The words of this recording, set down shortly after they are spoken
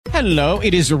Hello,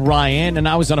 it is Ryan, and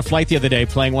I was on a flight the other day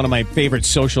playing one of my favorite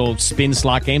social spin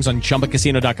slot games on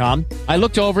ChumbaCasino.com. I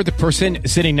looked over at the person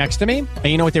sitting next to me, and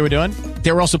you know what they were doing?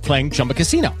 They were also playing Chumba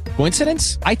Casino.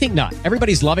 Coincidence? I think not.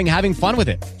 Everybody's loving having fun with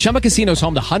it. Chumba Casino is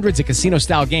home to hundreds of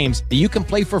casino-style games that you can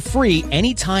play for free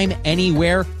anytime,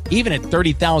 anywhere, even at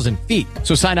 30,000 feet.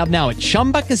 So sign up now at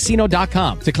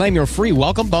ChumbaCasino.com to claim your free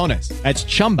welcome bonus. That's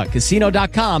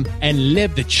ChumbaCasino.com and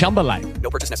live the Chumba life.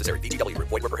 No purchase necessary. VGW.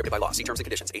 Void where prohibited by law. See terms and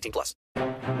conditions. 18+.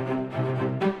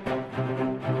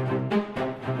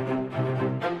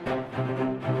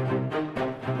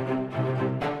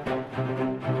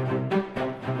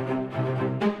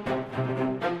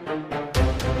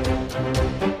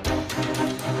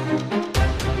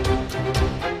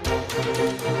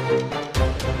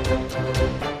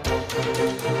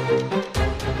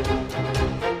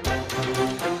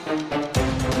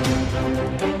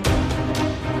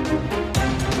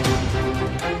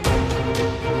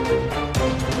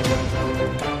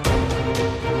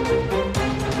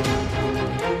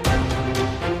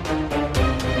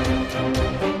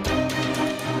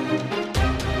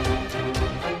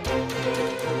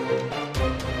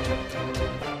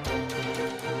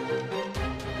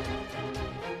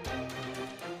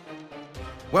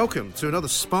 Welcome to another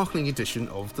sparkling edition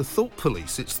of The Thought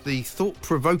Police. It's the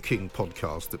thought-provoking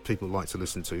podcast that people like to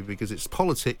listen to because it's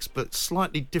politics but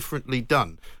slightly differently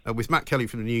done. With Matt Kelly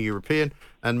from the New European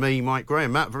and me, Mike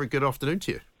Graham. Matt, very good afternoon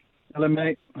to you. Hello,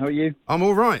 mate. How are you? I'm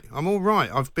all right.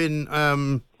 I've been,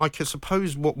 I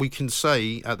suppose what we can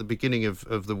say at the beginning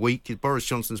of the week is Boris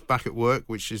Johnson's back at work,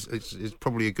 which is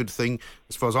probably a good thing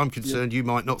as far as I'm concerned. Yeah. You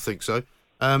might not think so.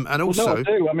 And also, well, no,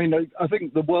 I do. I mean, I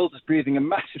think the world is breathing a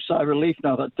massive sigh of relief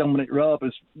now that Dominic Raab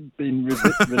has been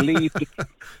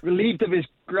relieved of his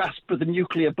grasp of the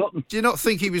nuclear button. Do you not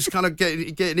think he was kind of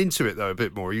getting into it though a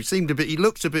bit more? He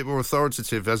looked a bit more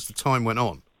authoritative as the time went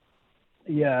on.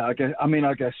 Yeah, I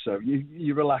guess so.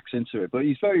 You relax into it, but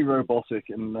he's very robotic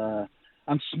and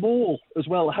small as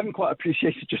well. I haven't quite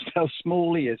appreciated just how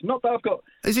small he is. Not that I've got.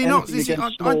 Is he not? Is he,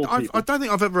 I don't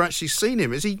think I've ever actually seen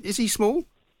him. Is he small?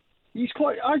 He's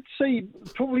quite, I'd say,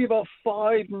 probably about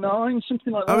 5'9",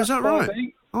 something like that. Oh, is that right?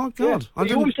 5'8". Oh, God. Yeah.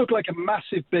 He always looked like a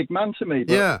massive, big man to me.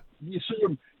 But yeah. You saw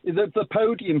him, the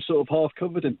podium sort of half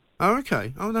covered him. Oh,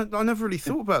 okay. I never really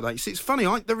thought about that. You see, it's funny.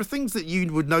 There are things that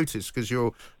you would notice because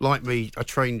you're, like me, a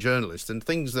trained journalist, and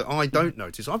things that I don't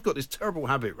notice. I've got this terrible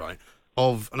habit, right,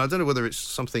 and I don't know whether it's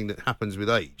something that happens with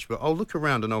age, but I'll look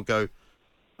around and I'll go,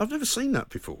 I've never seen that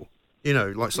before. You know,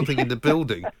 like something in the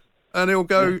building. And he'll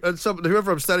go, and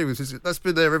whoever I'm standing with says, that's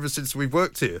been there ever since we've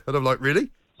worked here. And I'm like,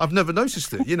 really? I've never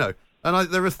noticed it, you know. And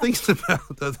there are things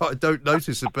about that I don't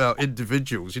notice about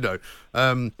individuals, you know.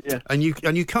 And you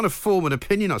kind of form an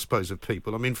opinion, I suppose, of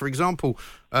people. I mean, for example,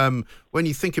 when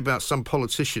you think about some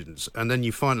politicians and then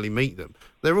you finally meet them,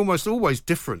 they're almost always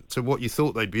different to what you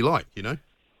thought they'd be like, you know.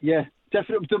 Yeah,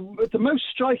 definitely. The most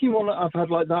striking one that I've had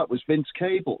like that was Vince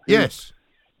Cable. Yes.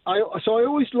 I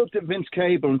always looked at Vince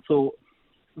Cable and thought,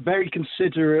 very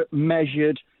considerate,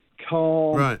 measured,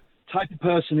 calm, type of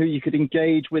person who you could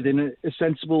engage with in a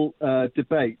sensible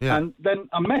debate. Yeah. And then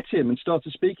I met him and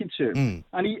started speaking to him.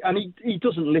 And he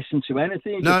doesn't listen to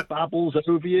anything. He just babbles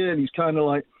over you, and he's kind of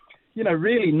like, you know,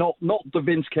 really not the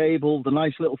Vince Cable, the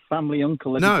nice little family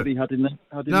uncle everybody had in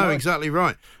there. No, exactly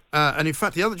right. And in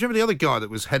fact, do you remember the other guy that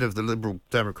was head of the Liberal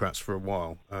Democrats for a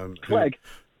while? Clegg?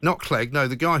 Not Clegg, no,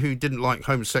 the guy who didn't like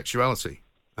homosexuality.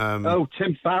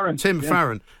 Tim Farron.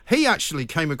 Farron. He actually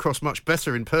came across much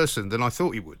better in person than I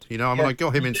thought he would. You know, I mean, I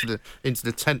got him into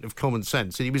the tent of common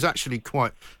sense, and he was actually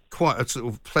quite a sort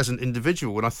of pleasant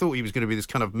individual. And I thought he was going to be this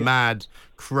kind of mad,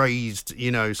 crazed, you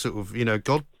know, sort of, you know,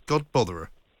 God botherer.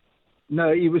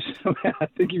 No, he was. I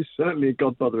think he was certainly a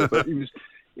God botherer, but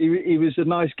he was a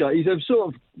nice guy. He's a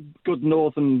sort of good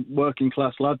northern working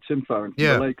class lad, Tim Farron, from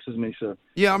the Lakes, isn't he? So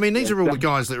yeah, I mean, these are all the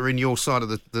guys that are in your side of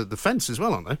the fence as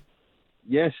well, aren't they?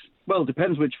 Yes. Well,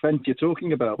 depends which fence you're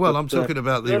talking about. Well, I'm talking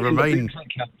about the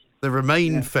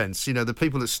Remain fence. You know, the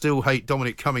people that still hate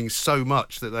Dominic Cummings so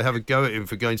much that they have a go at him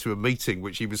for going to a meeting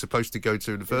which he was supposed to go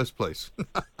to in the first place.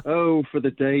 Oh, for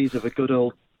the days of a good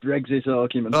old Brexit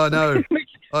argument. I know.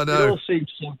 It all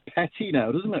seems so petty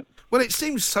now, doesn't it? Well, it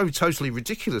seems so totally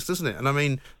ridiculous, doesn't it? And I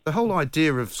mean, the whole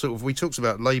idea of sort of, we talked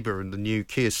about Labour and the new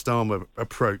Keir Starmer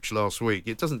approach last week.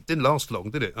 It didn't last long,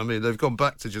 did it? I mean, they've gone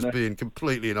back to just being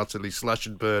completely and utterly slash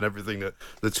and burn everything that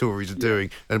the Tories are doing,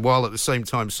 and while at the same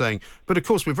time saying, but of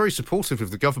course we're very supportive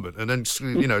of the government, and then,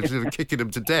 you know, sort of kicking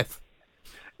them to death.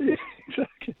 Yeah,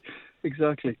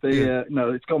 exactly.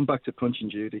 No, it's gone back to Punch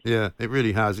and Judy. Yeah, it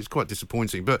really has. It's quite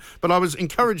disappointing. But I was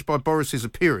encouraged by Boris's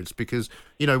appearance because,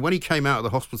 you know, when he came out of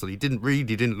the hospital, he didn't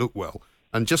look well.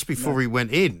 And just before he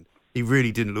went in, he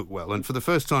really didn't look well. And for the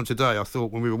first time today, I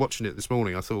thought, when we were watching it this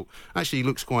morning, I thought, actually, he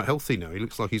looks quite healthy now. He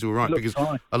looks like he's all right. Because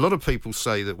a lot of people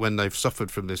say that when they've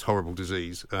suffered from this horrible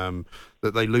disease, that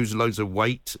they lose loads of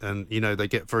weight and, they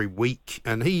get very weak.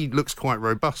 And he looks quite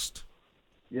robust.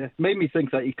 Yeah, made me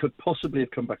think that he could possibly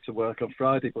have come back to work on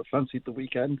Friday, but fancied the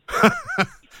weekend.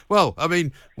 Well, I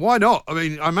mean, why not? I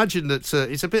mean, I imagine that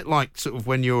it's a bit like sort of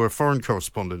when you're a foreign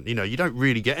correspondent, you don't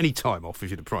really get any time off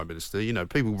if you're the Prime Minister.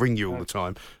 People ring you all the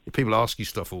time. People ask you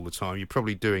stuff all the time. You're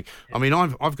probably doing... I mean,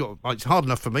 I've got... It's hard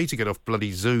enough for me to get off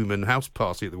bloody Zoom and House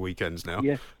Party at the weekends now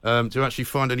to actually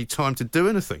find any time to do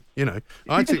anything,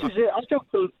 I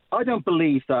don't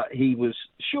believe that he was...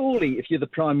 Surely, if you're the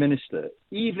Prime Minister,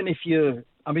 even if you're...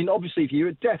 I mean, obviously, if you're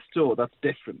at death's door, that's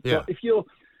different. Yeah. But if you're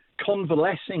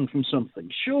convalescing from something,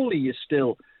 surely you've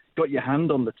still got your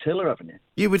hand on the tiller, haven't you?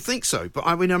 You would think so. But,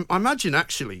 I mean, I imagine,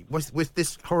 actually, with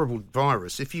this horrible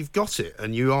virus, if you've got it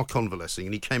and you are convalescing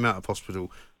and he came out of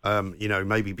hospital,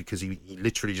 maybe because he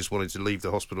literally just wanted to leave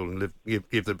the hospital and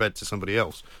give the bed to somebody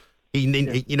else,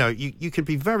 you could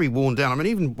be very worn down. I mean,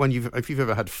 even if you've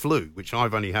ever had flu, which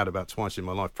I've only had about twice in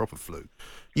my life, proper flu,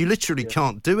 you literally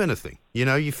can't do anything.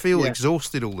 You feel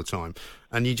exhausted all the time,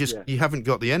 and you haven't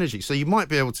got the energy. So you might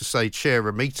be able to, say, chair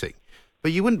a meeting,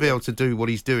 but you wouldn't be able to do what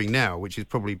he's doing now, which is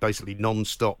probably basically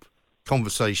non-stop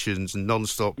conversations and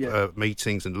non-stop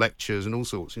meetings and lectures and all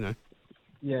sorts,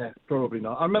 Yeah, probably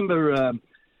not. I remember...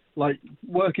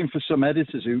 working for some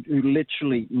editors who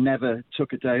literally never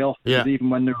took a day off, because even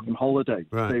when they were on holiday,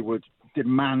 they would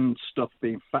demand stuff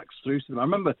being faxed through to them. I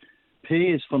remember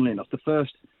Piers, funnily enough,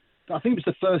 I think it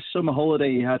was the first summer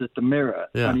holiday he had at the Mirror,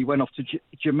 and he went off to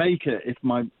Jamaica, if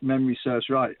my memory serves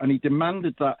right, and he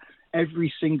demanded that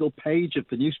every single page of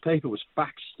the newspaper was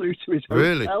faxed through to his hotel.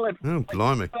 Really? Oh,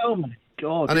 blimey. Oh, my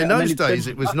God. And in those days,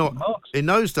 it was not. In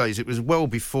those days, it was well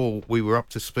before we were up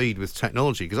to speed with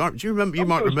technology. Because do you remember? You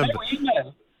might remember.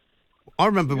 I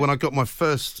remember when I got my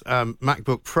first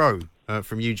MacBook Pro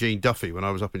from Eugene Duffy when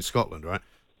I was up in Scotland, right?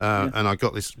 And I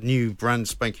got this brand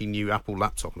spanking new Apple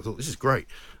laptop. And I thought, this is great.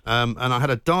 And I had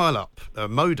a dial-up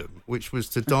modem, which was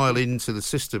to dial into the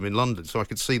system in London, so I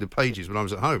could see the pages when I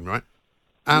was at home, right?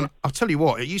 And I'll tell you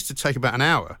what, it used to take about an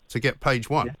hour to get page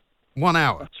one. Yeah. 1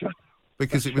 hour. That's right.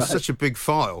 Because it was such a big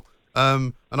file.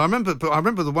 And I remember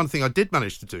the one thing I did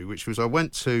manage to do, which was I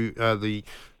went to do you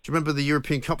remember the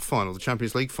European Cup final, the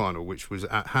Champions League final, which was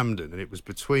at Hampden, and it was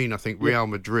between, I think, Real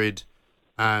Madrid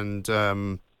and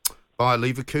Bayer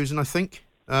Leverkusen, I think.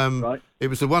 Right. It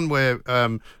was the one where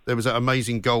there was that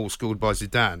amazing goal scored by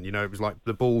Zidane. It was like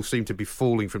the ball seemed to be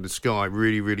falling from the sky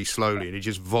really, really slowly, and he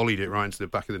just volleyed it right into the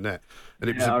back of the net.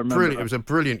 And it was a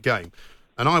brilliant game.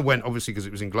 And I went, obviously, because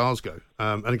it was in Glasgow.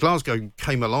 And Glasgow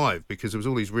came alive because there was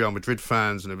all these Real Madrid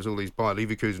fans and there was all these Bayer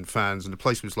Leverkusen fans, and the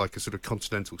place was like a sort of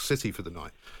continental city for the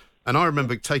night. And I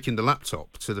remember taking the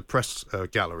laptop to the press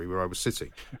gallery where I was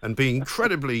sitting and being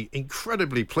incredibly,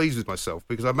 incredibly pleased with myself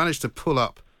because I managed to pull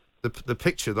up the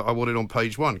picture that I wanted on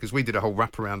page one, because we did a whole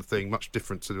wraparound thing, much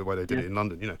different to the way they did it in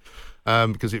London,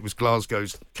 because it was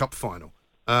Glasgow's cup final.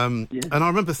 And I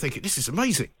remember thinking, this is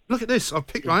amazing. Look at this. I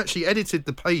actually edited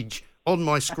the page on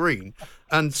my screen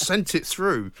and sent it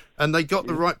through, and they got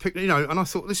the right picture, and I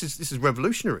thought, this is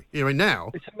revolutionary. Now,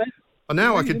 it's amazing.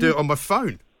 Now I could do it on my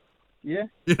phone. Yeah.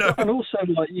 And also,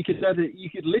 you could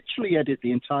literally edit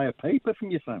the entire paper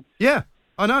from your phone. Yeah,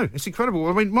 I know. It's incredible.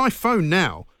 I mean, my phone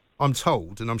now, I'm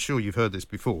told, and I'm sure you've heard this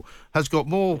before, has got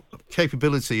more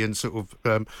capability and sort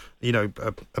of,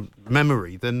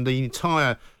 memory than the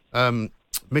entire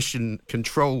mission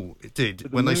control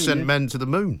did when they sent men to the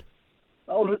moon.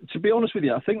 Oh, to be honest with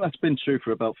you, I think that's been true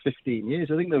for about 15 years.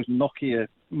 I think those Nokia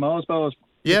Mars bars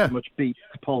pretty much beat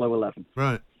Apollo 11.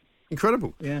 Right.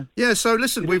 Incredible. Yeah. Yeah, so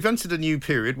listen, we've entered a new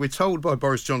period. We're told by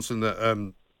Boris Johnson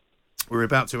that we're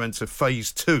about to enter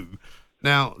phase 2.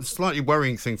 Now, the slightly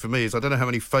worrying thing for me is I don't know how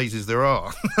many phases there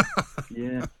are.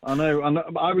 Yeah, I know.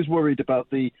 I was worried about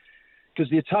because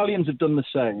the Italians have done the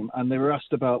same, and they were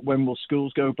asked about when will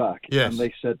schools go back, and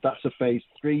they said that's a phase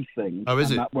 3 thing. Oh,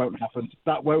 is it? That won't happen.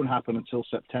 That won't happen until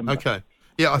September. Okay.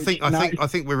 Yeah, I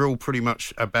think we're all pretty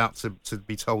much about to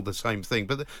be told the same thing.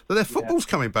 But their football's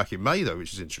coming back in May, though,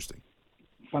 which is interesting.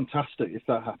 Fantastic if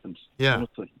that happens. Yeah.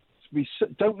 Honestly.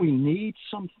 Don't we need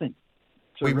something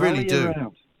to we rally really do.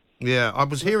 around? Yeah, I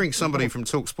was hearing somebody from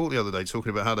TalkSport the other day talking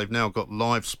about how they've now got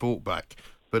live sport back,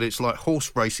 but it's like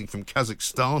horse racing from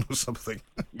Kazakhstan or something.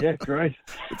 Yeah, great.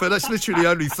 But that's literally the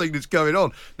only thing that's going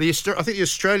on. I think the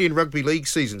Australian Rugby League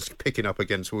season's picking up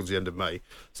again towards the end of May,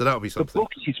 so that'll be something. The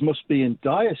bookies must be in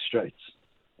dire straits.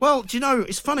 Well, do you know,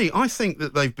 it's funny, I think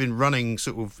that they've been running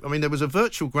there was a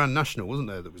virtual Grand National, wasn't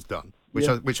there, that was done?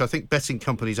 which I think betting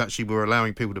companies actually were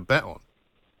allowing people to bet on.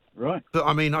 Right. But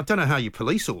I mean, I don't know how you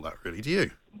police all that, really. Do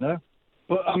you? No.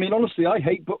 But I mean, honestly, I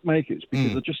hate bookmakers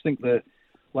because I just think they're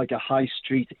like a high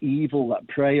street evil that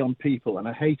prey on people, and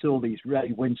I hate all these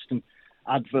Ray Winston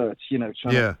adverts, trying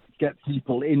to get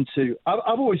people into. I've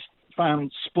always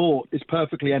found sport is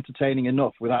perfectly entertaining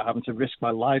enough without having to risk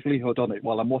my livelihood on it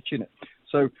while I'm watching it.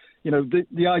 So,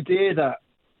 the idea that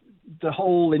the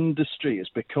whole industry has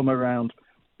become around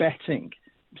betting,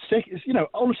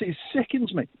 honestly, it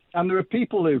sickens me. And there are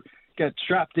people who get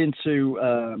trapped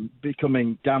into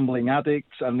becoming gambling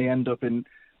addicts, and they end up in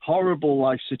horrible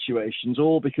life situations,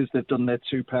 all because they've done their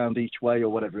 £2 each way or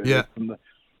whatever it is,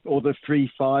 or the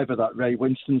free fiver that Ray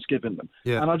Winston's given them.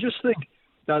 Yeah. And I just think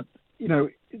that,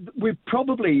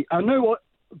 I know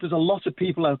there's a lot of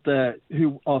people out there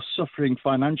who are suffering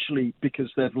financially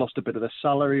because they've lost a bit of their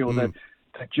salary or their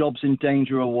job's in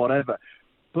danger or whatever.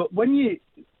 But when you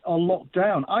are locked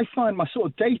down, I find my sort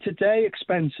of day-to-day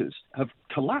expenses have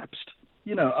collapsed.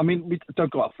 We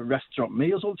don't go out for restaurant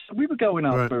meals all the time. We were going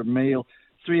out for a meal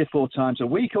 3 or 4 times a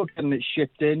week or getting it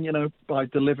shipped in, by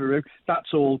Deliveroo.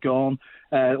 That's all gone.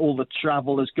 All the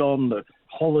travel has gone. The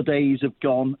holidays have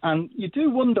gone. And you do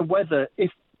wonder whether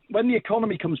when the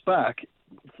economy comes back,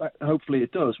 hopefully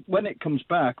it does, when it comes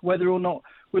back, whether or not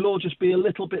we'll all just be a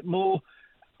little bit more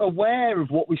aware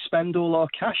of what we spend all our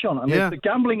cash on. And if the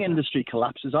gambling industry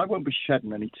collapses, I won't be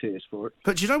shedding any tears for it.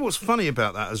 But do you know what's funny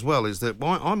about that as well is that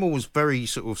I'm always very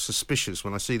sort of suspicious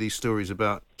when I see these stories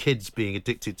about kids being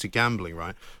addicted to gambling,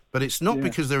 right? But it's not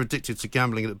because they're addicted to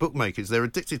gambling at the bookmakers. They're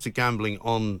addicted to gambling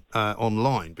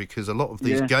online because a lot of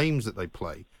these games that they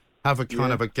play have a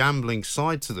kind of a gambling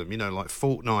side to them, like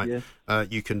Fortnite.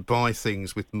 You can buy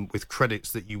things with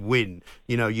credits that you win.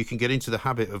 You can get into the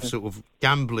habit of sort of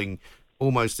gambling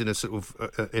almost in a sort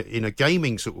of in a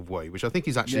gaming sort of way, which I think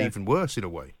is actually even worse in a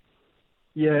way.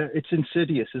 Yeah, it's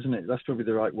insidious, isn't it? That's probably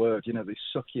the right word. They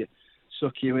suck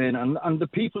you in, and the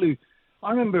people who. I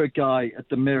remember a guy at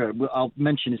the Mirror. I'll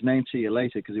mention his name to you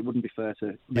later because it wouldn't be fair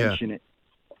to mention it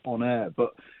on air.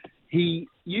 But he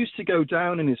used to go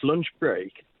down in his lunch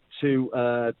break to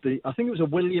I think it was a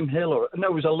William Hill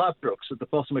it was a Ladbrokes at the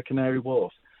bottom of Canary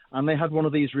Wharf. And they had one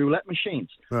of these roulette machines.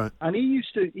 Right. And he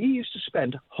used to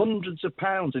spend hundreds of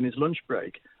pounds in his lunch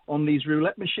break on these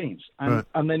roulette machines.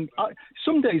 And then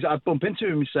some days I'd bump into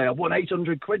him and say, I won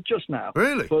 800 quid just now.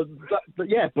 Really? But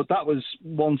that was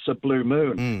once a blue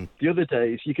moon. The other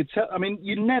days you could tell,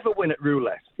 you never win at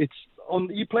roulette.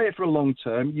 You play it for a long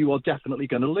term, you are definitely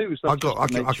going to lose. I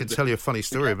can tell you a funny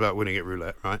story about winning at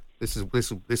roulette. Right, this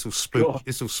will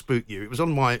spook you. It was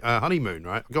on my honeymoon.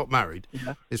 Right, I got married.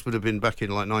 Yeah. This would have been back in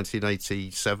like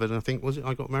 1987, I think. Was it?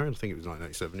 I got married. I think it was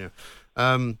 1987.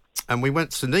 Yeah. And we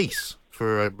went to Nice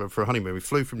for a honeymoon. We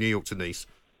flew from New York to Nice,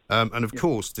 and of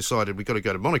course decided we got to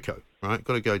go to Monaco. Right,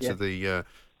 got to go to the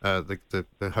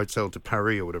Hotel de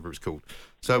Paris or whatever it's called.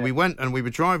 So we went and we were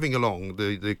driving along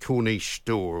the Corniche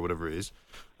door or whatever it is,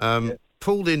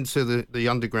 pulled into the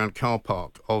underground car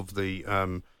park of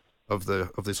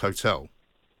this hotel.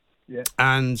 Yeah.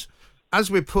 And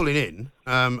as we're pulling in,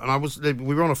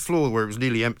 we were on a floor where it was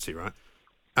nearly empty, right?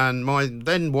 And my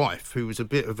then wife, who was a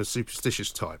bit of a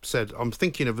superstitious type, said, I'm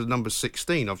thinking of the number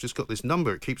 16. I've just got this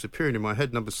number. It keeps appearing in my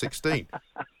head, number 16.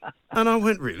 And I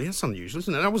went, really? That's unusual,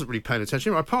 isn't it? And I wasn't really paying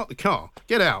attention. I parked the car,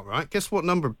 get out, right? Guess what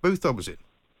number booth I was in?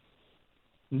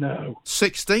 No.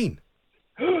 16.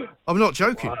 I'm not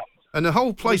joking. Wow. And the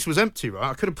whole place was empty,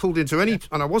 right? I could have pulled into any,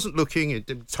 and I wasn't looking.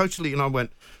 And I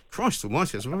went, Christ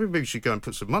almighty, maybe we should go and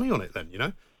put some money on it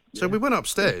then, So we went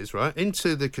upstairs, right,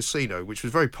 into the casino, which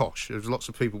was very posh. There was lots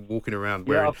of people walking around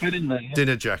wearing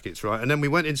dinner jackets, right? And then we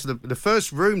went into the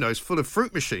first room, though, was full of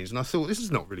fruit machines. And I thought, this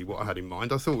is not really what I had in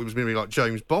mind. I thought it was going to be like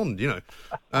James Bond,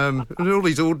 and all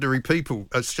these ordinary people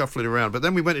shuffling around. But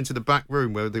then we went into the back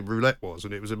room where the roulette was,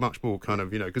 and it was a much more kind of,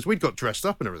 because we'd got dressed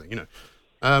up and everything,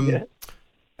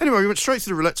 Anyway, we went straight to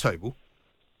the roulette table,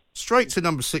 straight to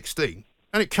number 16,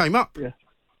 and it came up. Yeah.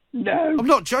 No. I'm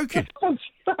not joking. I'm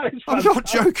not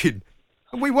joking.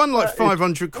 We won like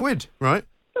 500 quid, right?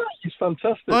 It's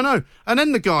fantastic. I know. And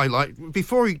then the guy, like,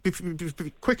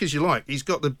 quick as you like, he's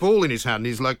got the ball in his hand.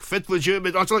 He's like, fit for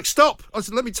German. I was like, stop. I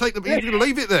said, let me take the. You're going to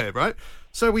leave it there, right?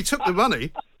 So we took the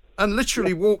money and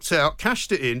literally walked out,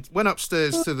 cashed it in, went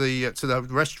upstairs to the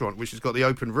restaurant, which has got the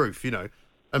open roof,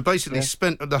 and basically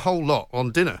spent the whole lot on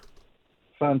dinner.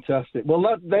 Fantastic.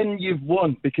 Well, then you've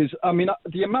won because,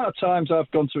 the amount of times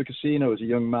I've gone to a casino as a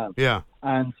young man,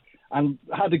 and and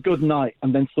had a good night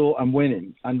and then thought I'm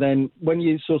winning. And then when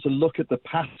you sort of look at the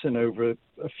pattern over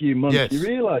a few months, you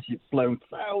realise you've blown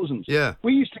thousands. Yeah.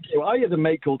 We used to go, I had a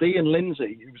mate called Ian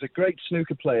Lindsay. He was a great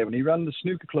snooker player and he ran the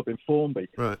snooker club in Formby.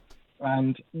 Right.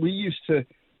 And we used to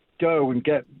go and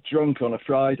get drunk on a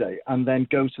Friday and then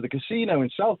go to the casino in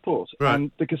Southport. Right.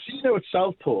 And the casino at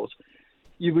Southport,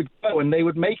 you would go and they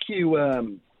would make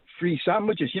you free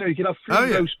sandwiches. You could have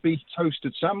free roast beef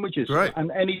toasted sandwiches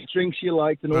and any drinks you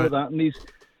liked and all of that. And these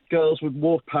girls would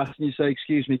walk past and you say,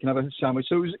 "Excuse me, can I have a sandwich?"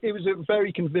 So it was a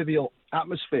very convivial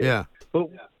atmosphere. Yeah. But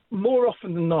more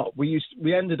often than not, we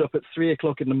ended up at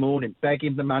 3:00 in the morning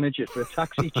begging the manager for a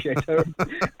taxi chase home.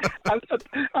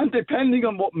 and depending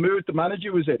on what mood the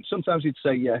manager was in, sometimes he'd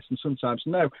say yes and sometimes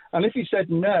no. And if he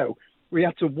said no, we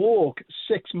had to walk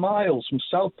 6 miles from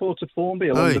Southport to Formby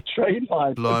along the train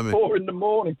line at 4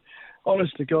 in.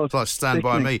 Honest to God. It's like Stand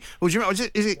By Me. Well, do you remember,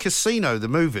 is it Casino, the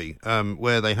movie,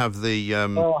 where they have the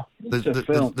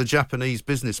Japanese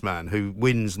businessman who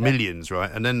wins millions,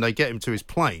 right? And then they get him to his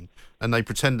plane and they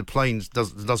pretend the plane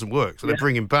doesn't work. So they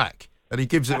bring him back and he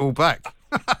gives it all back.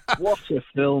 What a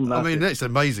film that is. It's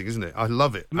amazing, isn't it? I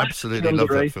love it. Absolutely love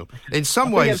that film. In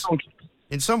some ways,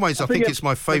 I think it's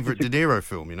my favourite De Niro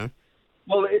film,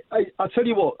 Well, I tell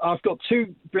you what, I've got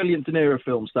 2 brilliant De Niro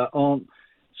films that aren't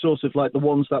sort of like the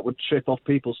ones that would trip off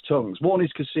people's tongues. One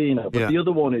is Casino, but the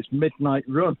other one is Midnight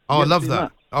Run. Oh, I love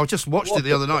that. I just watched it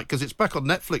the other night because it's back on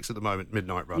Netflix at the moment,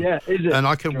 Midnight Run. Yeah, is it? And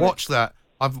I can watch that.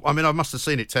 I must have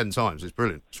seen it 10 times. It's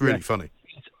brilliant. It's really funny.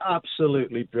 It's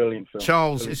absolutely brilliant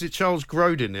film. Is it Charles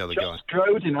Grodin, the other guy? Charles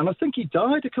Grodin, and I think he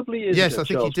died a couple of years ago. Yes, I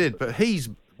think he did, but he's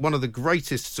one of the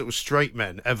greatest sort of straight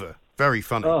men ever. Very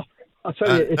funny. Oh, I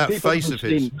tell you, if that people face haven't of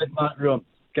his. seen Midnight Run,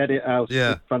 get it out.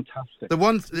 Yeah. It's fantastic. The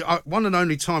one and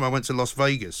only time I went to Las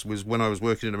Vegas was when I was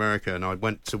working in America, and I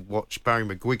went to watch Barry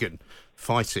McGuigan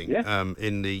fighting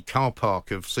in the car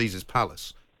park of Caesar's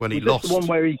Palace when he lost. The one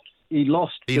where he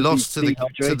lost. He lost to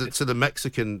the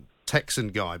Mexican Texan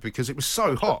guy because it was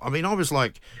so hot. I mean, I was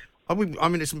like,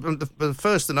 it's the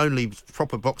first and only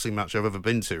proper boxing match I've ever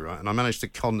been to, right? And I managed to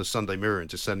con the Sunday Mirror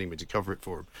into sending me to cover it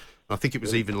for him. I think it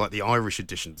was even like the Irish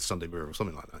edition of the Sunday Mirror or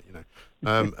something like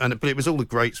that, but it was all the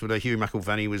greats. Where Hugh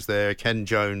McIlvanney was there, Ken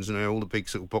Jones, and all the big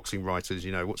sort of boxing writers.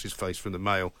 What's his face from the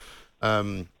Mail,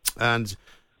 and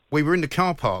we were in the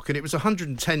car park, and it was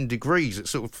 110 degrees at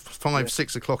sort of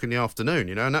 6 o'clock in the afternoon.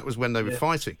 And that was when they were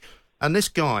fighting. And this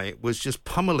guy was just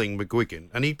pummeling McGuigan,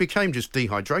 and he became just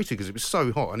dehydrated because it was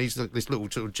so hot. And he's this little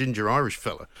sort of ginger Irish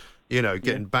fella.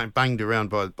 Getting banged around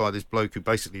by this bloke who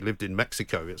basically lived in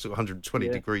Mexico at sort of 120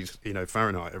 degrees,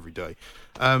 Fahrenheit every day.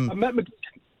 I met McGuigan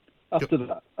after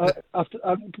that.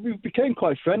 We became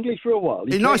quite friendly for a while.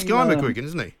 He's a nice guy, McGuigan,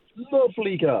 isn't he?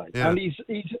 Lovely guy, and he's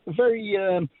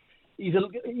very. He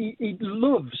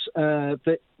loves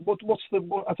what's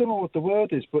the I don't know what the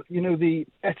word is, but the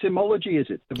etymology is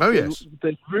it?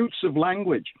 The roots of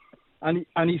language. And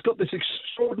he's got this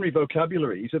extraordinary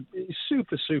vocabulary. He's a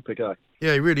super guy.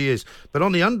 Yeah, he really is. But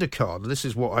on the undercard, this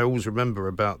is what I always remember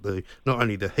about not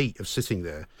only the heat of sitting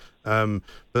there,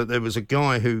 but there was a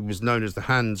guy who was known as the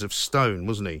Hands of Stone,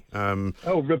 wasn't he?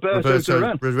 Roberto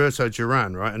Duran. Roberto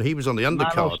Duran, right? And he was on the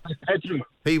undercard.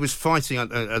 He was fighting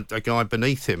a guy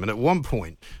beneath him, and at one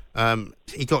point,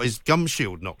 he got his gum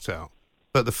shield knocked out.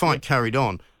 But the fight carried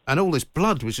on. And all this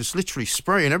blood was just literally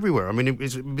spraying everywhere. I mean, it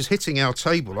was hitting our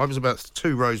table. I was about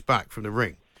 2 rows back from the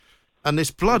ring. And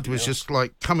this blood was just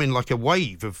like coming like a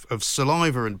wave of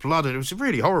saliva and blood. And it was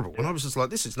really horrible. And I was just like,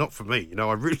 this is not for me.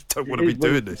 I really don't want to be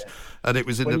doing this. And it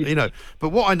was but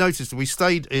what I noticed, I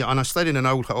stayed in an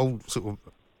old sort of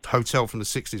hotel from the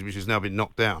 60s, which has now been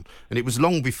knocked down. And it was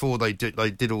long before they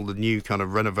did all the new kind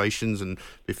of renovations, and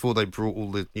before they brought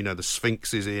all the the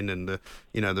sphinxes in, and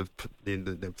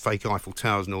the fake Eiffel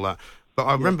Towers and all that. But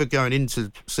I remember going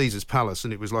into Caesar's Palace,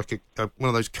 and it was like one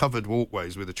of those covered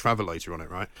walkways with a travelator on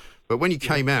it, right? But when you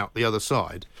came out the other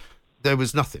side, there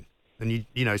was nothing. And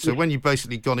so when you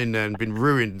basically gone in there and been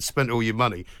ruined and spent all your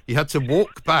money, you had to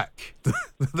walk back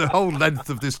the whole length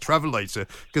of this travelator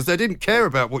because they didn't care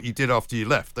about what you did after you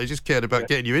left. They just cared about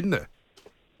getting you in there.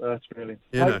 That's brilliant.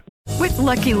 With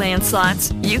Lucky Land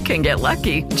Slots, you can get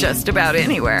lucky just about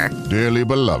anywhere. Dearly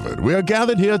beloved, we are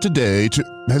gathered here today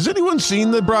to... Has anyone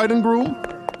seen the bride and groom?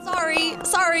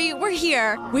 Sorry, we're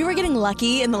here. We were getting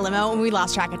lucky in the limo and we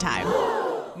lost track of time.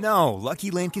 No,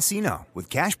 Lucky Land Casino, with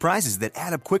cash prizes that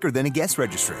add up quicker than a guest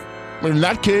registry. In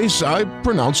that case, I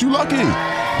pronounce you lucky.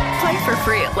 Play for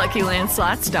free at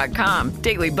LuckyLandSlots.com.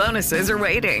 Daily bonuses are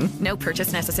waiting. No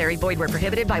purchase necessary. Void where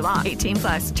prohibited by law.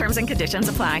 18+. Terms and conditions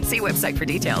apply. See website for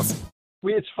details.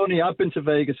 It's funny, I've been to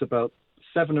Vegas about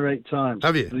 7 or 8 times.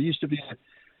 Have you? There used to be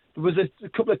there was a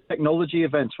couple of technology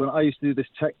events when I used to do this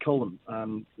tech column.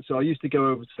 So I used to go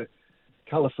over to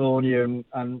California,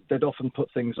 and they'd often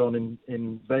put things on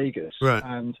in Vegas. Right.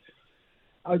 And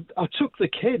I took the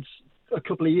kids a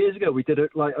couple of years ago. We did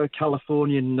a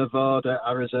California, Nevada,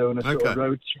 Arizona sort of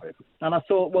road trip. And I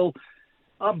thought, well,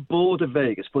 I'm bored of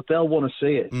Vegas, but they'll want to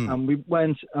see it. And we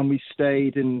went and we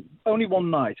stayed in only one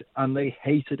night, and they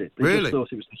hated it. They just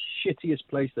thought it was the shittiest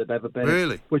place they'd ever been.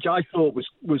 Really? Which I thought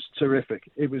was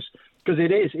terrific. It was, because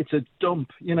it's a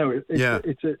dump. You know,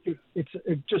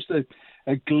 it's just a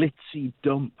glitzy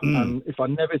dump. And if I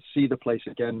never see the place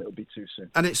again, it'll be too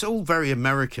soon. And it's all very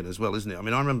American as well, isn't it? I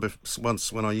mean, I remember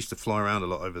once when I used to fly around a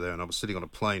lot over there, and I was sitting on a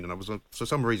plane, and I was for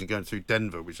some reason going through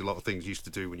Denver, which a lot of things used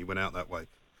to do when you went out that way.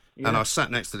 Yeah. And I sat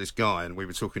next to this guy, and we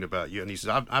were talking about you, and he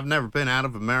said, I've never been out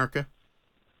of America.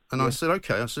 And I said,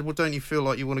 okay. I said, well, don't you feel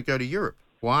like you want to go to Europe?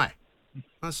 Why?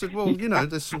 I said, well, you know,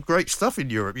 there's some great stuff in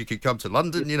Europe. You could come to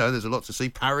London, you know, there's a lot to see.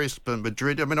 Paris,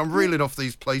 Madrid. I mean, I'm reeling off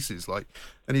these places, like,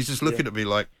 and he's just looking at me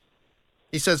like,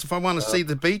 he says, if I want to see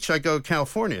the beach, I go to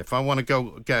California. If I want to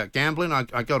go gambling,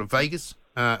 I go to Vegas.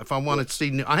 If I want to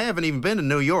see, I haven't even been to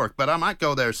New York, but I might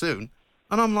go there soon.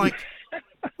 And I'm like,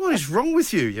 what is wrong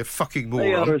with you, you fucking moron?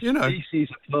 They are a species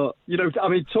apart. You know, I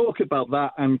mean, talk about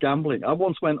that and gambling. I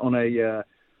once went on a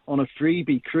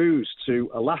freebie cruise to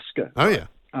Alaska. Oh, yeah.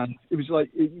 And it was like,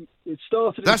 it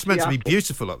started That's in meant Seattle. to be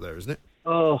beautiful up there, isn't it?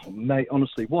 Oh, mate,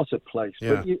 honestly, what a place.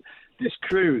 Yeah. But this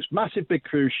cruise, massive big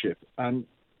cruise ship, and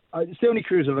it's the only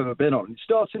cruise I've ever been on. It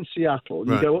starts in Seattle,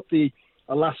 and you go up the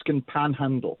Alaskan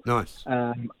Panhandle. Nice.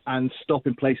 And stop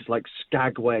in places like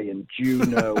Skagway and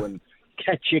Juneau and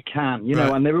Ketchikan, you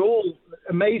know, and they're all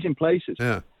amazing places.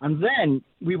 Yeah. And then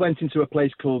we went into a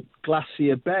place called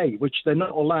Glacier Bay, which they're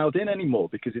not allowed in anymore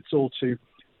because it's all too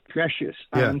precious.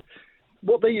 Yeah. And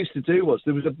what they used to do was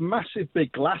there was a massive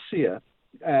big glacier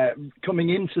coming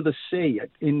into the sea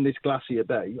in this Glacier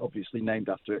Bay, obviously named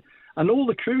after it. And all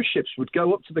the cruise ships would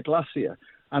go up to the glacier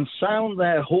and sound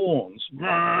their horns,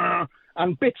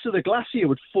 and bits of the glacier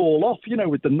would fall off, you know,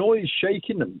 with the noise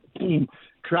shaking them, boom,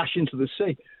 crash into the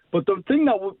sea. But the thing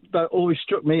that always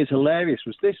struck me as hilarious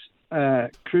was this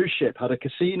cruise ship had a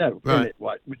casino in it,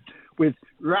 right, with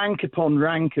rank upon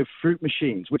rank of fruit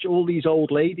machines, which all these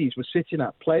old ladies were sitting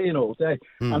at playing all day.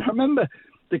 And I remember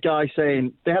the guy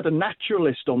saying they had a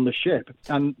naturalist on the ship,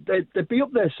 and they'd be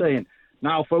up there saying,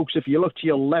 now, folks, if you look to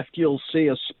your left, you'll see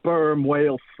a sperm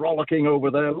whale frolicking over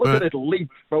there. Look at it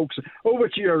leap, folks. Over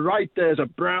to your right, there's a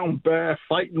brown bear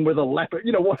fighting with a leopard.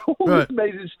 You know, all this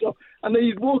amazing stuff. And then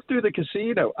you'd walk through the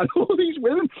casino, and all these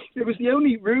women, it was the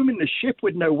only room in the ship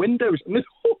with no windows. And they'd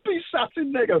all be sat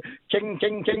in there go, ching,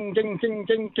 ching, ching, ching, ching,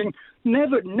 ching, ching.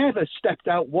 Never stepped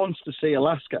out once to see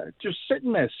Alaska. Just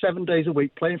sitting there 7 days a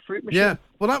week playing fruit machines. Yeah,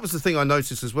 well, that was the thing I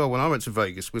noticed as well when I went to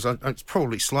Vegas. Was it's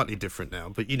probably slightly different now,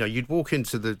 but you know, you'd walk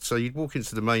into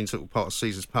the main sort of part of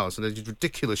Caesar's Palace, and there's these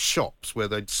ridiculous shops where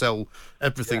they'd sell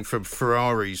everything from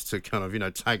Ferraris to kind of, you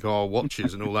know, Tag Heuer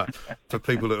watches and all that for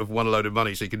people that have won a load of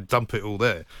money, so you can dump it all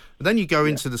there. And then you go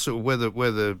into the sort of where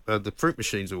the fruit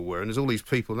machines all were, and there's all these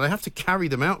people, and they have to carry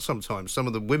them out sometimes. Some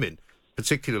of the women,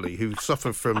 particularly, who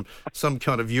suffer from some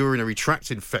kind of urinary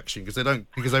tract infection because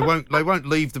they won't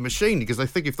leave the machine because they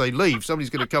think if they leave, somebody's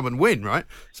going to come and win, right?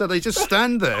 So they just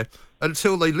stand there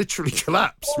until they literally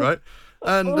collapse, right?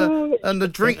 And the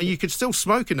drink, and you could still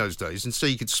smoke in those days, and so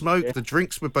you could smoke. Yeah. The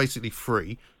drinks were basically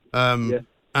free,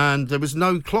 and there was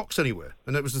no clocks anywhere.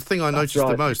 And that was the thing I noticed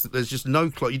the most, that there's just no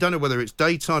clock. You don't know whether it's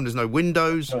daytime. There's no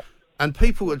windows, and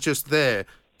people are just there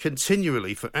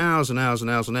continually for hours and hours and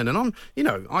hours on end. And I'm, you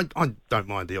know, I don't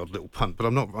mind the odd little punt,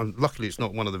 but luckily it's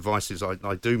not one of the vices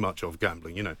I do much of,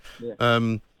 gambling, you know.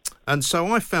 Yeah. And so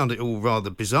I found it all rather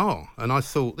bizarre, and I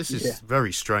thought, this is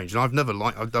very strange. And I've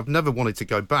never wanted to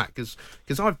go back because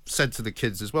I've said to the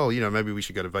kids as well, you know, maybe we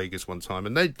should go to Vegas one time,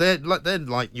 and they're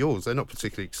like yours. They're not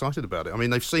particularly excited about it. I mean,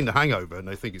 they've seen The Hangover and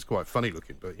they think it's quite funny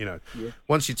looking, but you know,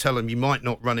 once you tell them you might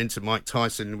not run into Mike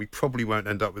Tyson, and we probably won't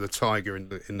end up with a tiger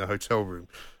in the hotel room,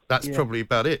 that's probably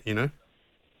about it, you know.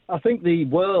 I think the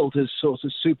world has sort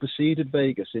of superseded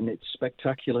Vegas in its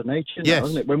spectacular nature now,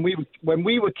 hasn't it? When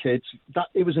we were kids,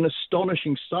 it was an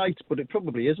astonishing sight, but it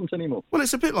probably isn't anymore. Well,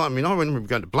 it's a bit like, I mean, I remember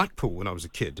going to Blackpool when I was a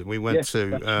kid, and we went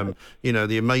to, you know,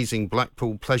 the amazing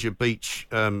Blackpool Pleasure Beach,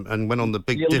 and went on the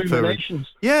Big Dipper.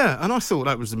 And I thought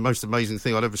that was the most amazing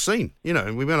thing I'd ever seen, you know,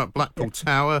 and we went up Blackpool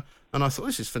Tower, and I thought,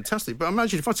 this is fantastic. But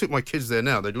imagine if I took my kids there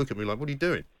now, they'd look at me like, what are you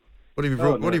doing? What have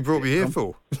you brought me here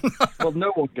for? Well,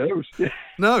 no one goes.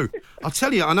 No, I'll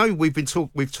tell you. I know we've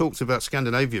talked about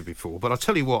Scandinavia before, but I'll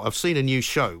tell you what. I've seen a new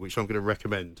show which I'm going to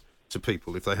recommend to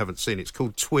people if they haven't seen it. It's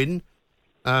called Twin,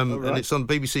 and it's on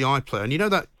BBC iPlayer. And you know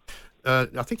that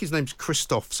I think his name's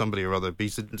Christoph somebody or other.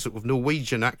 He's a sort of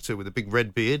Norwegian actor with a big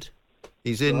red beard.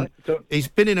 He's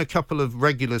been in a couple of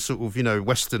regular sort of,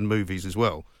 Western movies as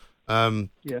well. But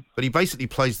he basically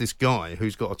plays this guy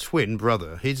who's got a twin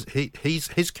brother. His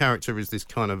character is this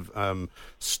kind of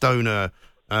stoner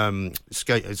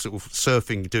skater, sort of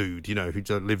surfing dude,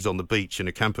 who lives on the beach in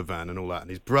a camper van and all that.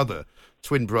 And his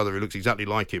twin brother, who looks exactly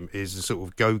like him, is a sort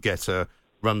of go-getter,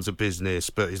 runs a business,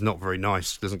 but is not very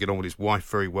nice, doesn't get on with his wife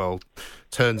very well.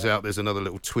 Turns out there's another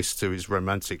little twist to his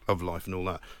romantic love life and all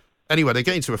that. Anyway, they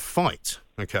get into a fight,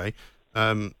 okay,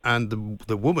 and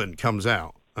the woman comes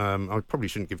out. I probably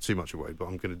shouldn't give too much away, but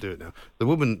I'm going to do it now.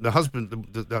 The husband,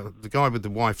 the guy with the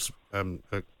wife's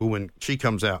woman, she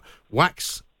comes out,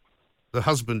 whacks the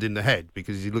husband in the head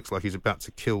because he looks like he's about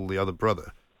to kill the other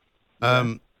brother.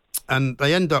 And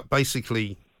they end up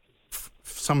basically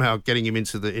somehow getting him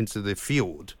into the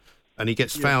fjord, and he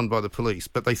gets found by the police,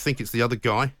 but they think it's the other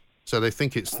guy. So they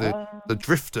think it's the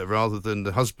drifter rather than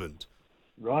the husband.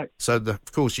 Right. So,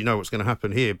 of course, you know what's going to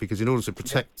happen here, because in order to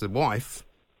protect the wife,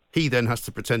 he then has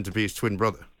to pretend to be his twin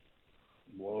brother.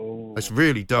 Whoa. It's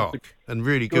really dark and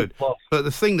really good. But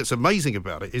the thing that's amazing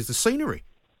about it is the scenery.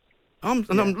 I'm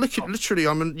literally,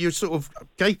 you're sort of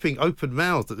gaping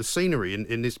open-mouthed at the scenery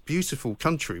in this beautiful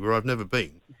country where I've never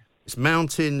been. It's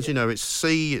mountains, it's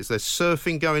sea, there's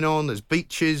surfing going on, there's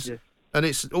beaches, and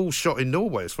it's all shot in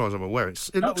Norway as far as I'm aware.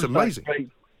 It looks amazing.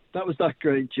 That was that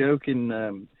great joke in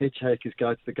Hitchhiker's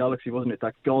Guide to the Galaxy, wasn't it?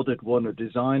 That God had won a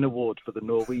design award for the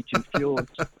Norwegian fjords.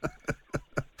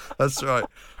 That's right.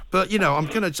 But,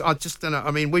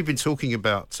 we've been talking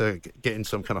about getting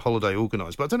some kind of holiday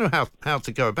organised, but I don't know how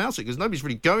to go about it because nobody's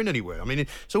really going anywhere. I mean,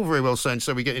 it's all very well saying,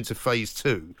 so we get into phase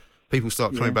 2, people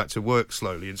start coming back to work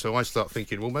slowly, and so I start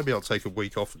thinking, well, maybe I'll take a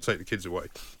week off and take the kids away.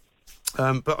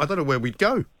 But I don't know where we'd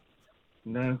go.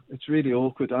 No, it's really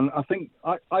awkward. And I think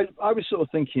I was sort of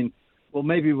thinking, well,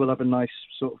 maybe we'll have a nice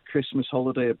sort of Christmas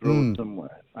holiday abroad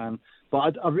somewhere.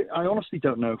 But I honestly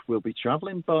don't know if we'll be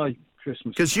travelling by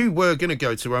Christmas. Because you were going to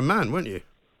go to Oman, weren't you?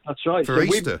 That's right. For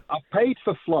Easter. I've paid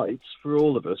for flights for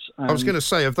all of us. I was going to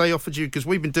say, have they offered you, because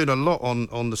we've been doing a lot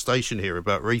on the station here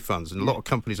about refunds, and a lot of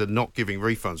companies are not giving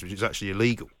refunds, which is actually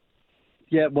illegal.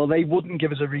 Yeah, well, they wouldn't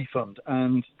give us a refund,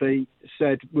 and they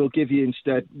said, we'll give you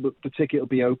instead, the ticket will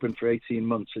be open for 18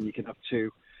 months, and you can have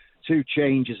two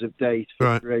changes of date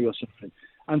for free or something.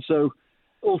 And so,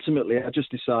 ultimately, I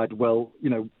just decided, well,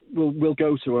 we'll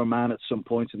go to Oman at some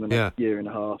point in the next year and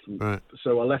a half. And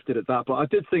so I left it at that. But I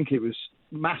did think it was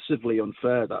massively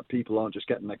unfair that people aren't just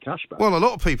getting their cash back. Well, a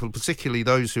lot of people, particularly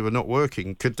those who are not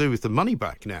working, could do with the money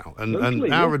back now. And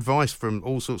our advice from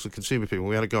all sorts of consumer people,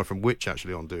 we had a guy from Which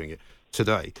actually on doing it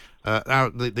today,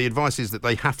 the advice is that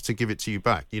they have to give it to you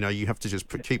back. You have to just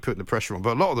keep putting the pressure on.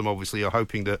 But a lot of them obviously are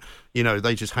hoping that,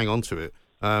 they just hang on to it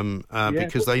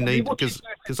because they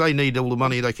need all the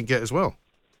money they can get as well.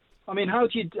 I mean, how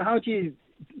do you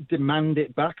demand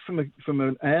it back from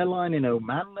an airline in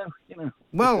Oman now?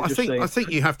 Well, I think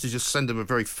you have to just send them a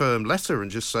very firm letter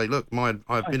and just say, look,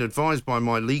 I've been advised by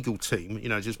my legal team,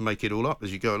 just make it all up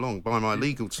as you go along, by my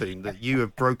legal team that you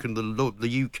have broken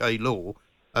the UK law.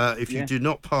 If you do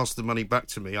not pass the money back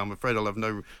to me, I'm afraid I'll have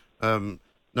no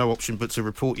option but to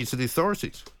report you to the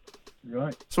authorities.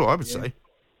 Right. That's what I would say.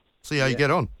 See how you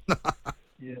get on.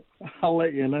 Yeah, I'll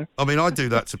let you know. I mean, I do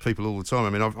that to people all the time. I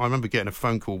mean, I remember getting a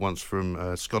phone call once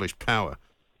from Scottish Power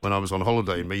when I was on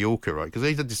holiday in Mallorca, right? Because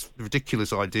they had this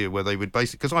ridiculous idea where they would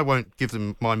basically... Because I won't give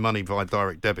them my money via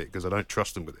direct debit because I don't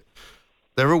trust them with it.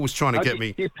 They're always trying to get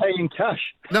me... You pay in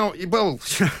cash? No, well,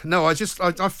 no, I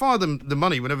fire them the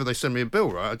money whenever they send me a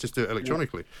bill, right? I just do it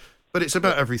electronically. Yeah. But it's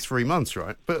about every 3 months,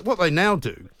 right? But what they now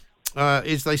do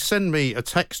is they send me a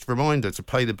text reminder to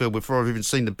pay the bill before I've even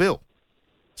seen the bill.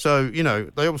 So,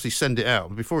 they obviously send it out.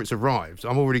 But before it's arrived,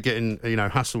 I'm already getting,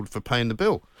 hassled for paying the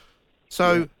bill.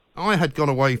 So I had gone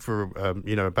away for,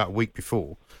 about a week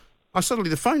before. Suddenly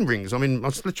the phone rings. I mean, I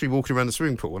was literally walking around the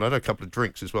swimming pool and I had a couple of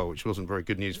drinks as well, which wasn't very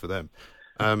good news for them.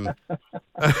 And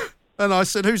I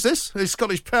said, who's this? It's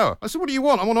Scottish Power. I said, what do you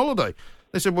want? I'm on holiday.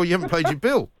 They said, well, you haven't paid your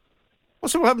bill. I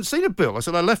said, well, I haven't seen a bill. I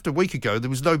said, I left a week ago. There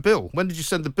was no bill. When did you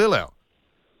send the bill out?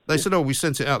 They said, oh, we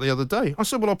sent it out the other day. I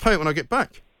said, well, I'll pay it when I get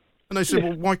back. And they said,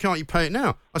 well, why can't you pay it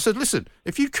now? I said, listen,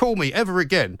 if you call me ever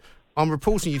again, I'm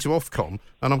reporting you to Ofcom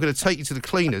and I'm going to take you to the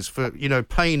cleaners for,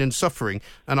 pain and suffering,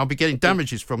 and I'll be getting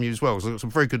damages from you as well. So I've got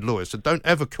some very good lawyers, so don't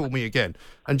ever call me again.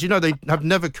 And, they have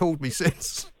never called me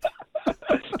since.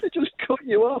 They just cut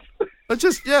you off.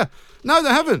 No, they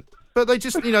haven't. But they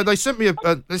just, they sent me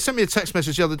a text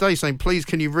message the other day saying, please,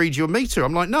 can you read your meter?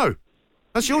 I'm like, no,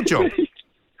 that's your job.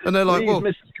 And they're like, please, well,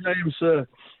 Mr. Graham, sir.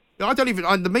 I don't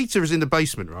even. The meter is in the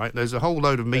basement, right? There's a whole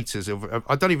load of meters.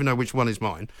 I don't even know which one is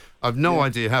mine. I've no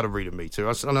idea how to read a meter.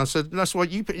 I said, that's what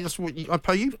I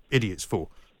pay you idiots for.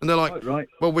 And they're like, right.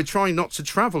 Well, we're trying not to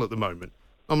travel at the moment.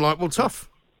 I'm like, well, tough.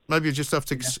 Maybe you just have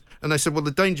to. Yeah. And they said, well,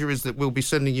 the danger is that we'll be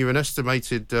sending you an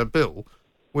estimated bill,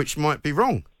 which might be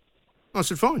wrong. I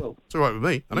said, fine. Well, it's all right with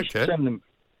me. I don't care.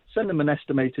 Send them an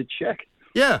estimated check.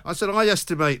 Yeah, I said, I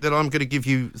estimate that I'm going to give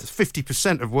you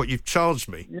 50% of what you've charged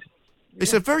me. Yeah.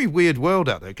 It's a very weird world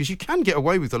out there because you can get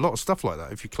away with a lot of stuff like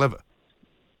that if you're clever.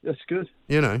 That's good.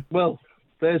 You know. Well,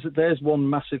 there's one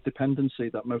massive dependency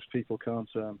that most people can't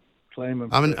claim.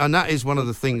 I mean, and that is one of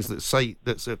the things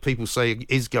that people say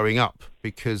is going up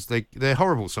because they're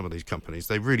horrible. Some of these companies,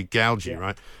 they really gouge you,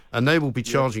 right? And they will be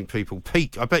charging people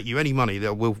peak. I bet you any money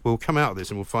we'll come out of this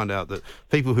and we'll find out that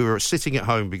people who are sitting at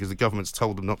home because the government's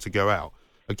told them not to go out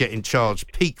are getting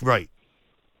charged peak rate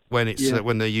when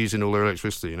when they're using all their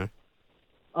electricity. You know.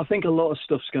 I think a lot of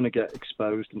stuff's going to get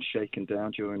exposed and shaken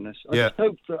down during this.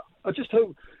 I just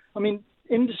hope. I mean,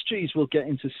 industries will get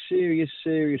into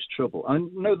serious trouble. I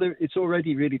know that it's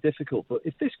already really difficult, but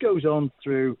if this goes on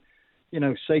through,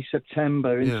 say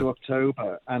September into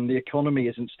October, and the economy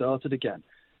isn't started again,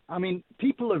 I mean,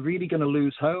 people are really going to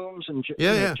lose homes and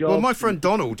jobs. Well, my friend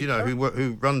Donald,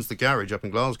 who runs the garage up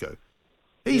in Glasgow,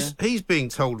 he's being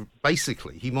told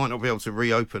basically he might not be able to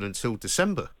reopen until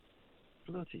December.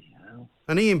 Bloody hell.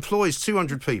 And he employs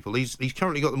 200 people. He's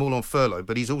currently got them all on furlough,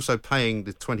 but he's also paying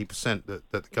the 20%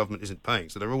 that the government isn't paying.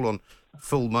 So they're all on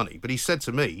full money. But he said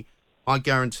to me, I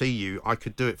guarantee you I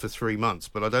could do it for 3 months,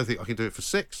 but I don't think I can do it for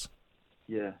 6.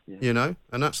 Yeah.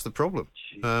 And that's the problem.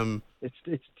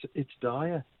 It's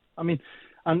dire. I mean,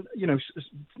 and,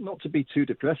 not to be too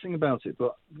depressing about it,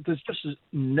 but there's just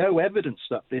no evidence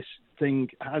that this thing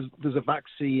there's a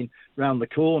vaccine round the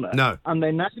corner. No. And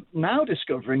they're now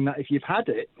discovering that if you've had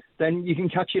it, then you can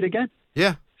catch it again.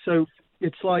 Yeah. So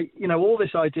it's like, all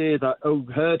this idea that,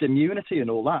 herd immunity and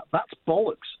all that, that's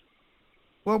bollocks.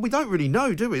 Well, we don't really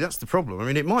know, do we? That's the problem. I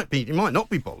mean, it might not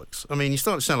be bollocks. I mean, you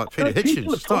start to sound like Peter Hitchens.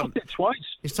 People have told it twice.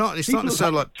 You're starting to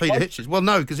sound like Peter Hitchens. Well,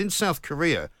 no, because in South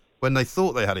Korea, when they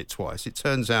thought they had it twice, it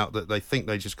turns out that they think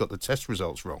they just got the test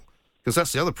results wrong. Because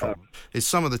that's the other problem, is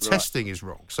some of the testing is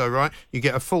wrong. So, you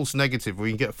get a false negative or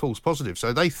you get a false positive.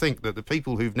 So they think that the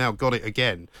people who've now got it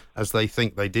again, as they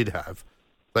think they did have,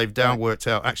 they've now worked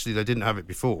out, actually, they didn't have it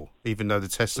before, even though the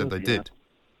test said they did.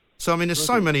 So, I mean, there's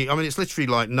so many, it's literally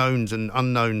like knowns and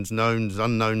unknowns,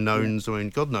 unknown knowns, I mean,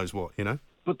 God knows what,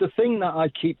 But the thing that I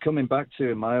keep coming back to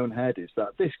in my own head is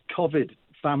that this COVID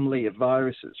family of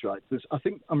viruses, right? I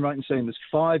think I'm right in saying there's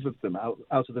 5 of them out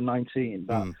of the 19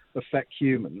 that affect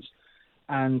humans.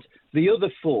 And the other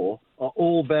 4 are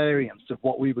all variants of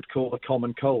what we would call a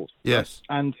common cold. Yes.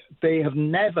 Right? And they have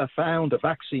never found a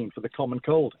vaccine for the common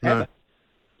cold, ever.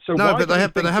 So but they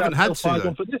haven't had to,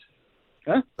 though. For this?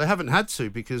 Huh? They haven't had to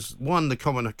because, 1, the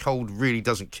common cold really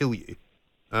doesn't kill you.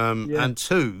 And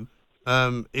 2,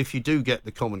 if you do get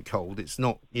the common cold, it's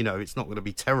not going to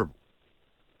be terrible.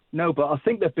 No, but I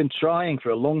think they've been trying for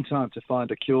a long time to find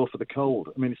a cure for the cold.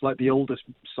 I mean, it's like the oldest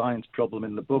science problem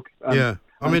in the book. I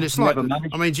mean, it's like,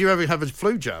 do you ever have a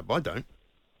flu jab? I don't.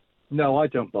 No, I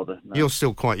don't bother. No. You're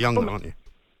still quite young, though, aren't you?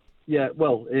 Yeah,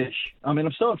 well, ish. I mean,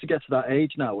 I'm starting to get to that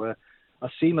age now where I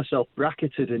see myself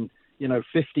bracketed in,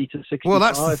 50 to 65. Well,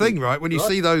 that's the thing, right? When you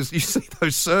see those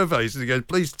surveys and you go,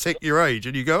 please tick your age,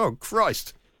 and you go, oh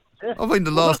Christ, yeah. I'm in the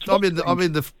last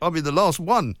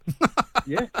one.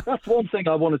 Yeah, that's one thing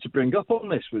I wanted to bring up on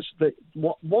this was that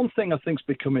one thing I think's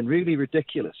becoming really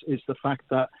ridiculous is the fact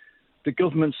that the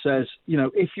government says,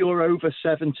 if you're over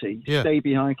 70, stay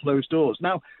behind closed doors.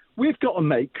 Now, we've got a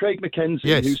mate, Craig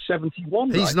McKenzie, who's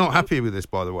 71. He's not happy with this,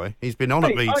 by the way. He's been on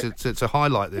at me to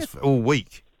highlight this all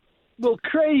week. Well,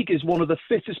 Craig is one of the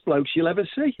fittest blokes you'll ever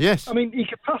see. Yes. I mean, he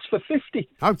could pass for 50.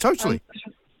 Oh, totally.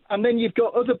 And then you've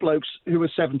got other blokes who are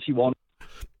 71.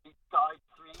 He died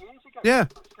 3 years ago. Yeah,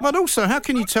 but also, how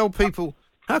can you tell people?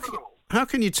 How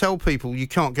can you tell people you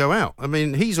can't go out? I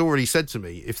mean, he's already said to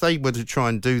me, if they were to try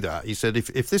and do that, he said,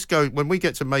 if this when we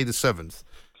get to May the 7th,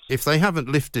 if they haven't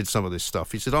lifted some of this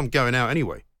stuff, he said, I'm going out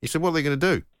anyway. He said, what are they going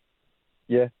to do?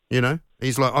 Yeah.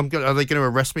 He's like, are they going to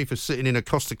arrest me for sitting in a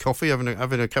Costa coffee having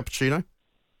a cappuccino?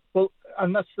 Well,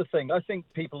 and that's the thing. I think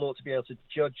people ought to be able to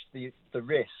judge the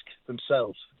risk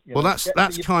themselves.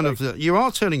 That's kind of you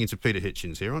are turning into Peter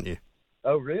Hitchens here, aren't you?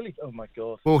 Oh, really? Oh, my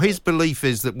God. Well, his belief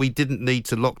is that we didn't need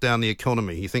to lock down the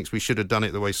economy. He thinks we should have done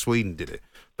it the way Sweden did it.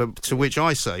 But to which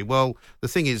I say, well, the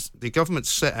thing is, the government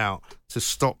set out to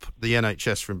stop the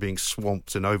NHS from being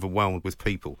swamped and overwhelmed with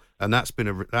people, and that's been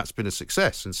a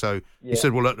success. And so he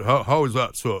said, well, how is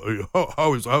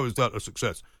that a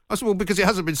success? I said, well, because it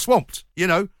hasn't been swamped, you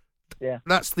know. Yeah.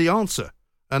 That's the answer.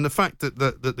 And the fact that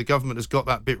the government has got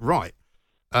that bit right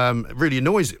really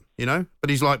annoys him, you know. But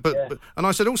he's like, but and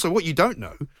I said also, what you don't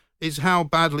know is how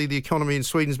badly the economy in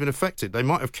Sweden's been affected. They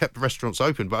might have kept restaurants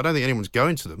open, but I don't think anyone's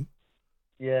going to them.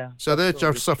 Yeah. So they're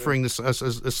just suffering the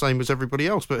same as everybody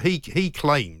else. But he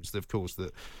claims, of course,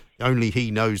 that only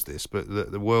he knows this, but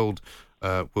the world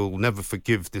will never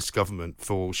forgive this government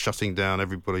for shutting down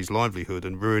everybody's livelihood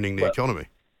and ruining the economy.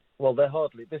 Well,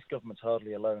 this government's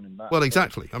hardly alone in that. Well,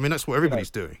 exactly. I mean, that's what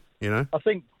everybody's doing, you know. I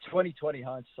think 2020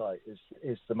 hindsight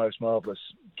is the most marvellous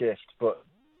gift, but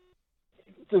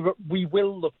we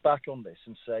will look back on this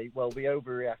and say, well, we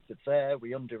overreacted there,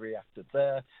 we underreacted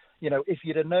there. You know, if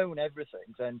you'd have known everything,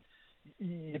 then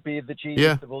you'd be the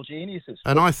genius of all geniuses.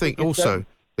 And I think also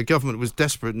the government was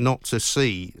desperate not to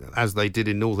see, as they did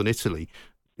in northern Italy,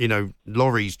 you know,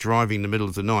 lorries driving in the middle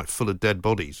of the night full of dead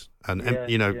bodies and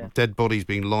dead bodies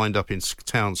being lined up in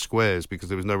town squares because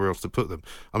there was nowhere else to put them.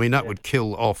 I mean, that would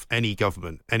kill off any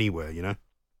government anywhere, you know?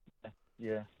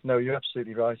 Yeah. No, you're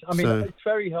absolutely right. I mean, it's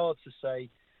very hard to say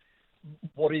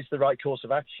what is the right course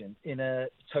of action in a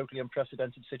totally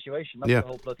unprecedented situation. That's the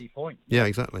whole bloody point. Yeah,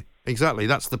 exactly.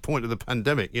 That's the point of the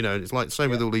pandemic, you know. It's like the same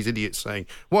with all these idiots saying,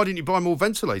 why didn't you buy more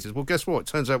ventilators? Well, guess what? It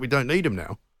turns out we don't need them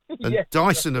now. And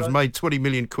Dyson have made 20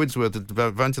 million quid's worth of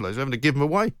ventilators, having to give them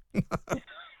away.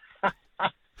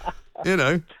 You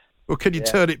know, or can you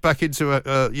turn it back into a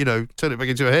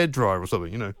hairdryer or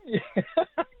something? You know,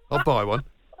 I'll buy one.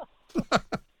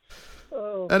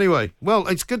 Anyway, well,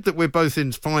 it's good that we're both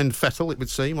in fine fettle, it would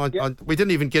seem. We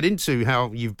didn't even get into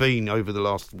how you've been over the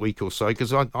last week or so,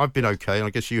 because I've been okay, and I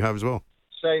guess you have as well.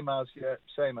 Same as.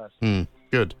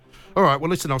 Good. All right, well,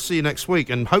 listen, I'll see you next week,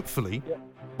 and hopefully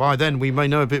by then we may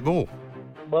know a bit more.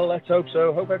 Well, let's hope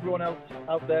so. Hope everyone else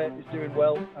out there is doing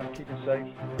well and keeping safe.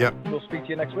 Yeah. We'll speak to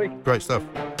you next week. Great stuff.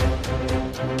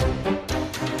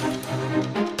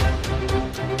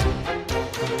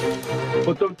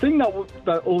 But the thing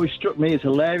that always struck me as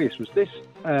hilarious was this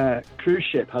cruise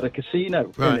ship had a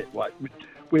casino in it, like,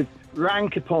 with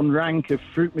rank upon rank of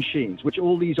fruit machines, which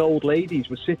all these old ladies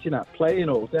were sitting at playing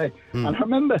all day. And I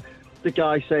remember the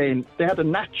guy saying they had a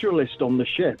naturalist on the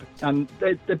ship, and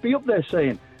they'd be up there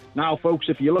saying, now, folks,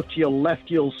 if you look to your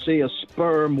left, you'll see a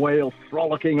sperm whale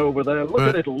frolicking over there. Look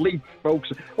at it leap,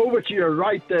 folks. Over to your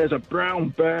right, there's a brown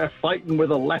bear fighting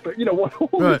with a leopard. You know,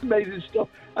 all this amazing stuff.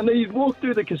 And then you'd walk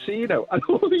through the casino, and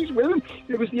all these women,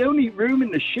 it was the only room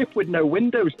in the ship with no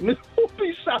windows. And they'd all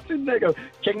be sat in there go,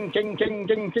 king, king, king,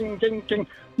 king, king, king, king.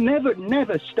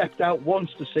 Never stepped out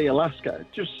once to see Alaska.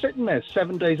 Just sitting there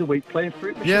 7 days a week playing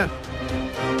fruit machines. Yeah.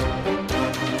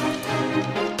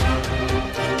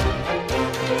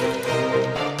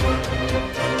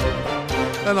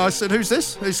 And I said, who's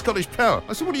this? It's Scottish Power.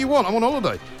 I said, what do you want? I'm on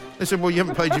holiday. They said, well, you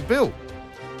haven't paid your bill.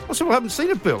 I said, well, I haven't seen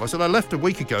a bill. I said, I left a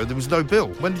week ago. There was no bill.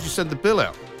 When did you send the bill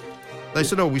out? They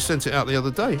said, oh, we sent it out the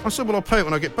other day. I said, well, I'll pay it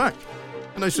when I get back.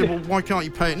 And they said, well, why can't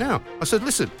you pay it now? I said,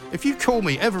 listen, if you call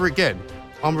me ever again,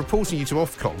 I'm reporting you to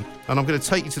Ofcom, and I'm going to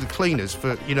take you to the cleaners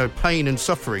for, you know, pain and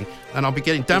suffering, and I'll be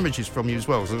getting damages from you as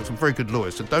well. So I'm a very good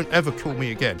lawyer, so don't ever call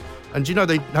me again. And, you know,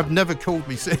 they have never called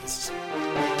me since.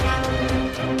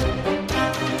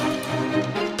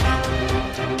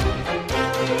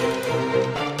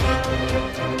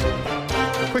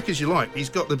 Quick as you like, he's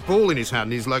got the ball in his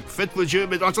hand, he's like, Fed for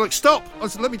German. I was like, stop! I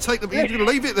said, let me take the, you're going to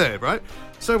leave it there, right?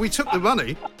 So we took the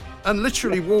money and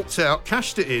literally walked out,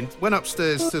 cashed it in, went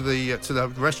upstairs to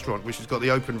the restaurant, which has got the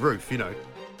open roof, you know,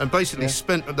 and basically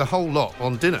spent the whole lot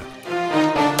on dinner.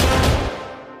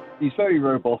 He's very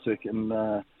robotic and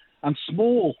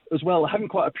small as well. I haven't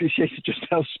quite appreciated just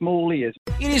how small he is.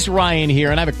 It is Ryan here,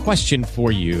 and I have a question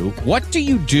for you. What do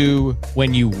you do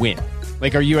when you win?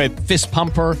 Like, are you a fist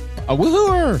pumper, a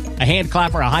woohooer, a hand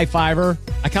clapper, a high fiver?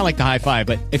 I kind of like the high five,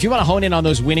 but if you want to hone in on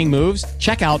those winning moves,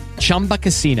 check out Chumba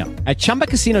Casino. At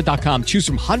ChumbaCasino.com, choose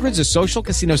from hundreds of social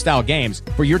casino-style games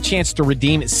for your chance to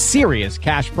redeem serious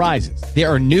cash prizes. There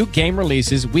are new game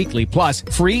releases weekly, plus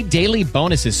free daily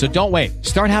bonuses. So don't wait.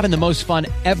 Start having the most fun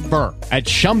ever at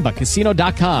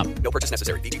ChumbaCasino.com. No purchase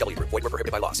necessary. VGW. Void where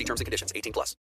prohibited by law. See terms and conditions. 18+.